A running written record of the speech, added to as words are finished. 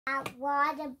A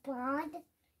water bottle.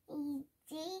 He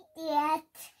did that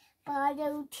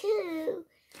bottle too.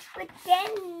 But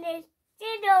then this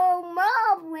little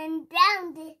mom went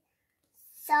down the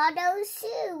sawdust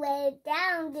shoe, went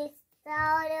down the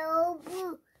sawdust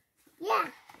blue. Yeah.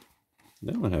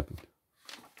 Then what happened?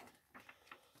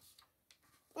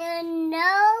 There are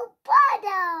no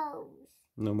bottles.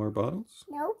 No more bottles?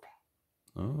 Nope.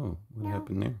 Oh, what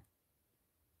happened there?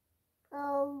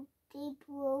 Oh, they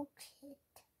broke it.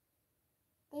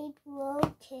 They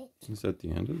broke it. Is that the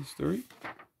end of the story?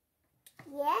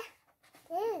 Yeah,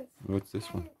 it is. What's this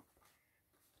one?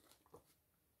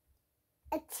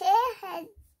 A chair has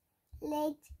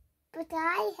legs, but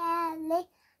I have legs,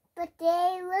 but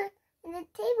they run, and the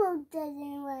table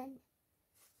doesn't run.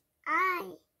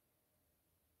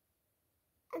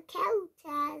 A couch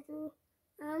has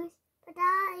arms, but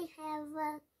I have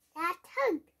that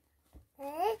hug.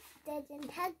 It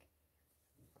doesn't hug.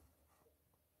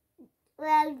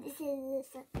 Well, this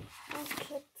is a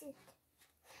kitchen.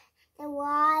 The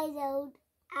wise old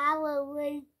owl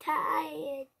was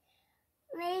tired.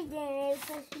 Waiting it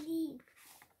for sleep.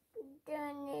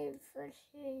 Doing it for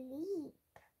sleep.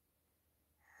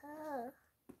 Huh.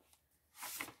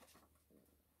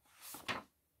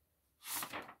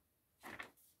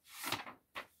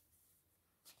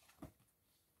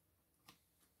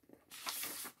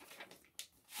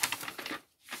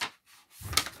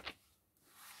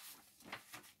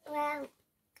 Well,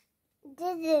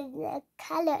 this is a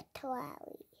color toy.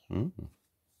 Mm-hmm.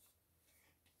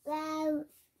 Well,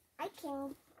 I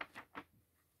can.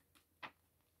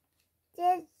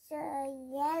 This is a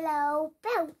yellow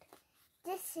belt.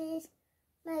 This is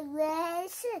my red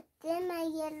shirt. Then my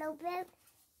yellow belt.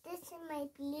 This is my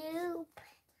blue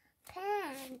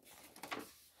pants.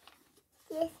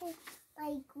 This is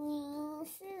my green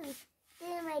shoes. This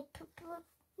is my purple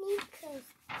sneakers.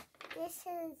 This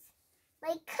is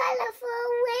my colorful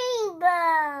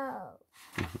rainbow.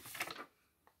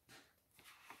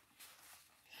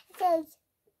 It says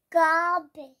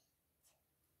garbage.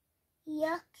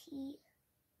 Yucky.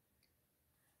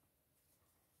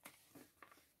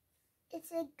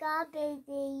 It's a garbage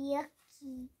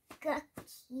yucky,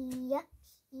 gucky,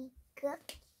 yucky,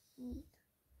 gucky.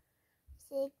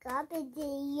 It's a garbage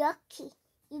yucky.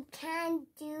 You can't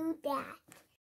do that.